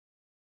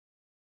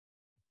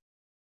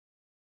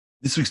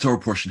This week's Torah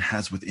portion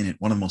has within it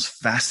one of the most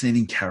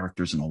fascinating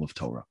characters in all of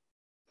Torah.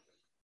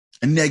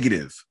 A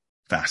negative,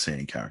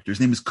 fascinating character. His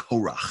name is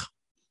Korach.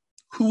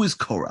 Who is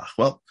Korach?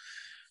 Well,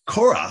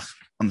 Korach,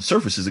 on the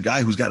surface, is a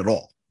guy who's got it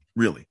all,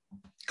 really.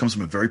 Comes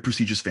from a very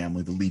prestigious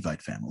family, the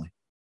Levite family.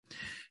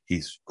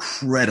 He's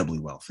incredibly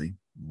wealthy,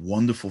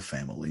 wonderful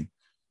family.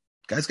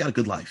 Guy's got a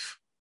good life.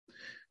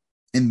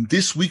 In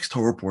this week's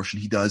Torah portion,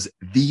 he does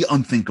the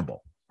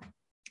unthinkable.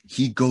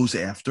 He goes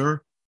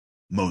after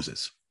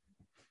Moses.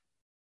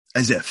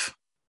 As if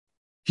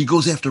he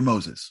goes after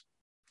Moses,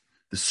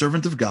 the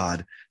servant of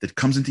God that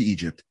comes into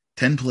Egypt,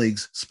 10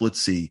 plagues, split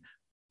sea,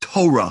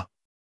 Torah,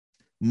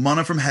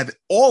 manna from heaven,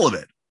 all of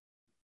it.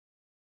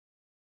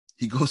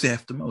 He goes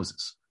after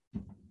Moses.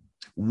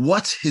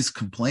 What's his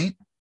complaint?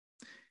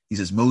 He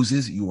says,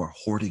 Moses, you are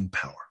hoarding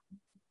power.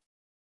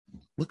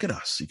 Look at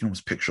us. You can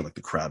almost picture like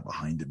the crowd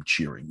behind him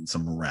cheering in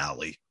some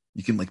rally.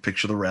 You can like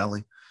picture the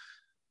rally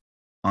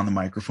on the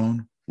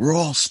microphone. We're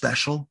all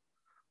special.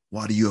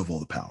 Why do you have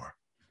all the power?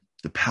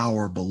 The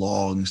power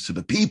belongs to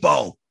the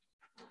people.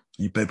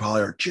 You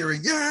probably are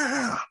cheering,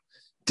 yeah,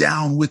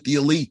 down with the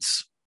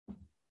elites,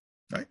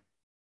 right?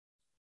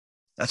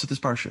 That's what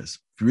this parsha is.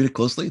 If you read it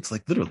closely, it's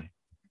like literally,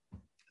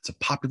 it's a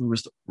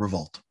popularist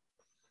revolt.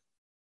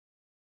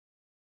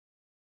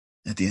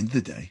 At the end of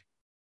the day,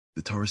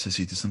 the Torah says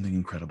he did something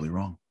incredibly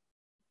wrong.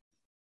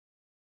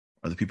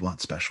 Are the people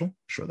not special?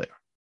 Sure they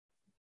are.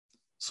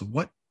 So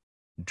what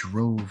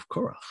drove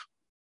Korach?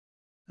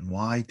 And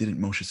why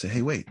didn't Moshe say,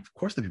 hey, wait, of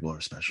course the people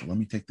are special. Let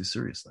me take this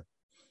seriously.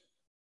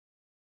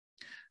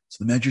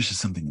 So the Medrash is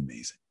something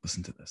amazing.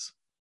 Listen to this.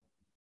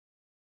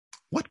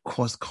 What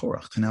caused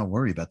Korach to now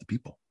worry about the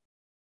people?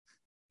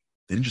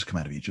 They didn't just come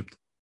out of Egypt.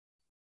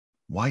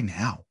 Why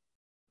now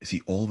is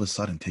he all of a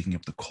sudden taking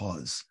up the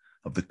cause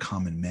of the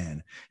common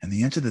man? And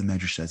the answer that the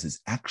Medrash says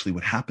is actually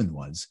what happened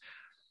was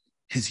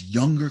his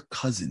younger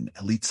cousin,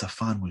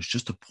 Elitzaphan, was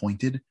just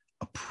appointed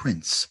a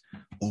prince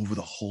over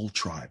the whole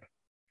tribe.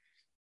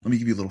 Let me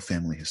give you a little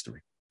family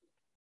history.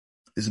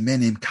 There's a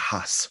man named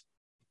Kahas.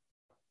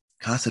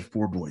 Kahas had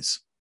 4 boys.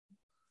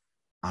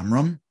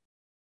 Amram,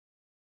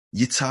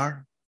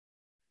 Yitzhar,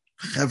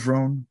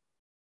 Chevron,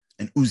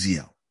 and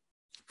Uziel.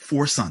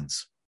 4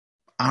 sons.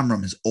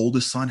 Amram, his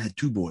oldest son, had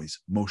 2 boys,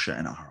 Moshe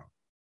and Aharon.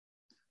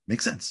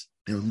 Makes sense.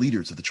 They were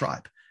leaders of the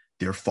tribe.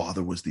 Their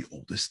father was the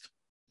oldest,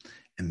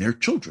 and their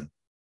children.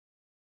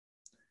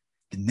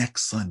 The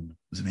next son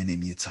was a man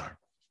named Yitzhar.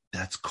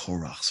 That's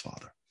Korach's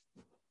father.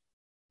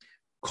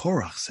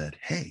 Korach said,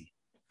 hey,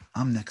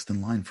 I'm next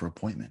in line for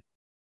appointment.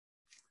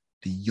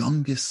 The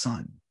youngest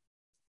son,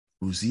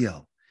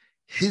 Uziel,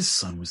 his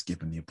son was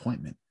given the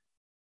appointment,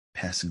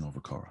 passing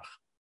over Korach.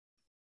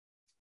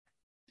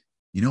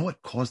 You know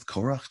what caused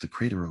Korach to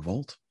create a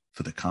revolt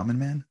for the common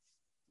man?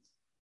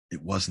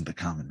 It wasn't the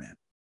common man.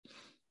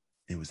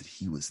 It was that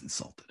he was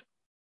insulted.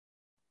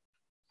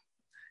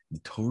 The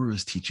Torah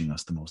is teaching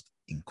us the most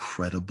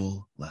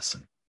incredible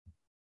lesson.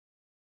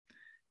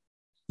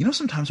 You know,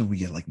 sometimes when we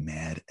get like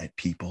mad at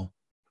people,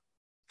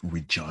 or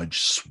we judge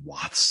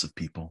swaths of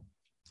people,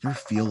 you ever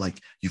feel like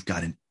you've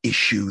got an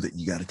issue that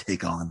you got to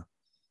take on?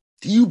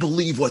 Do you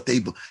believe what they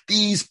believe?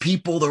 These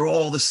people, they're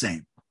all the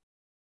same.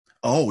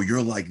 Oh,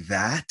 you're like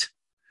that?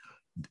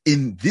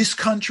 In this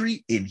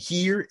country, in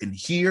here,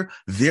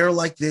 they're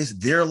like this,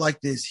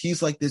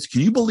 he's like this.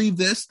 Can you believe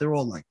this? They're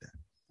all like that.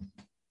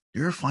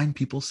 You ever find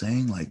people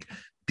saying like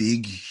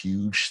big,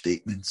 huge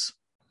statements?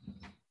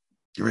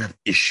 You ever have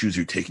issues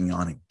you're taking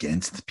on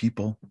against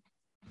people?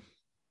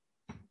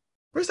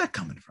 Where's that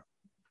coming from?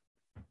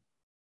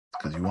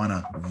 Because you want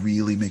to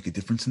really make a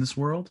difference in this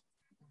world?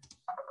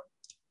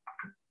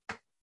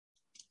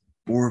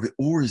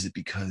 Or is it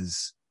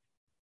because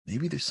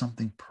maybe there's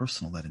something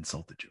personal that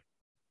insulted you?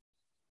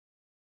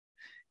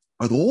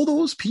 Are all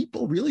those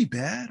people really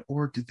bad,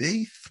 or do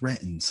they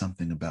threaten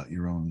something about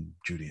your own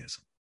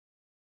Judaism?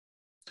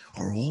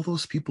 Are all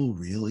those people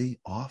really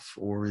off,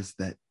 or is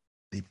that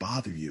they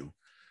bother you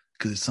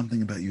because there's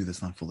something about you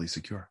that's not fully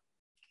secure?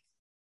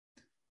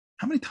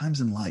 How many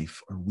times in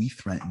life are we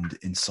threatened,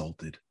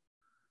 insulted,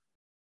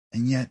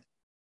 and yet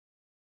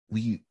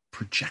we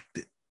project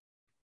it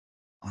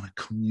on a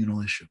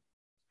communal issue?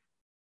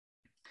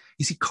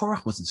 You see,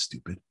 Korach wasn't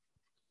stupid.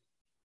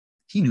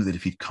 He knew that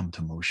if he'd come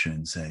to Moshe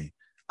and say,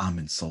 I'm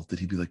insulted,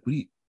 he'd be like,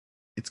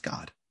 it's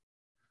God.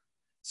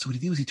 So what he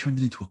did was he turned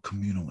it into a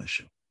communal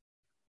issue.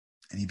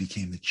 And he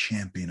became the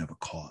champion of a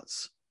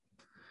cause.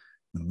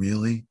 When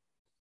really,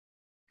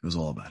 it was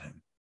all about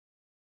him.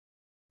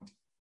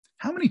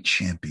 How many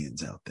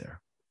champions out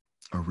there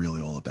are really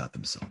all about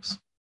themselves?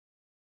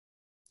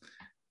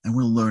 And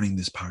we're learning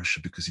this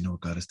parsha because you know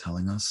what God is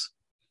telling us?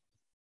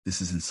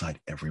 This is inside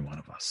every one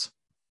of us.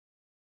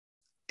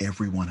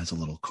 Everyone has a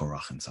little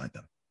Korach inside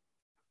them.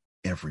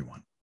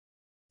 Everyone.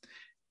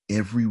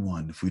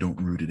 Everyone, if we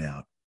don't root it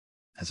out,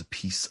 has a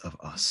piece of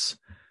us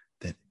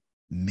that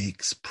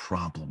makes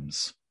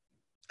problems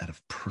out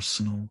of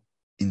personal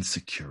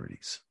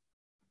insecurities.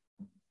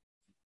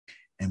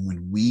 And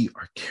when we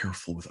are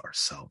careful with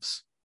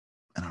ourselves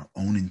and our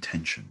own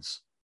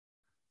intentions,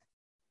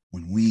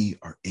 when we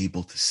are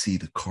able to see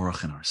the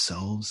Korach in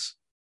ourselves,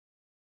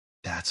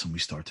 that's when we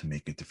start to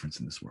make a difference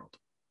in this world.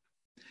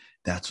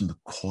 That's when the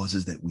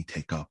causes that we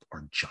take up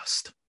are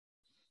just.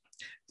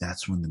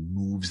 That's when the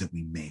moves that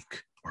we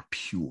make are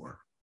pure.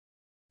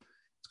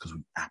 It's because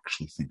we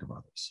actually think of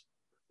others.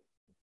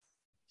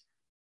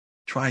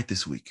 Try it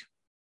this week.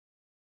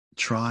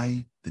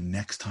 Try the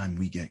next time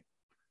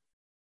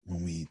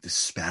when we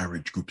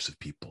disparage groups of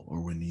people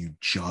or when you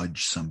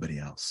judge somebody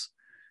else.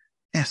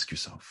 Ask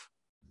yourself,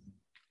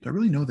 do I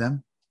really know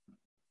them?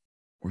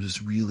 Or is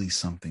this really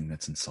something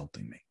that's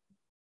insulting me?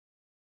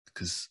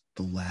 Because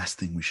the last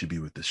thing we should be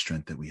with the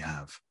strength that we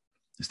have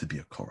is to be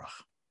a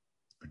Korach.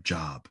 Our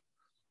job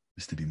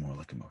is to be more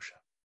like a Moshe.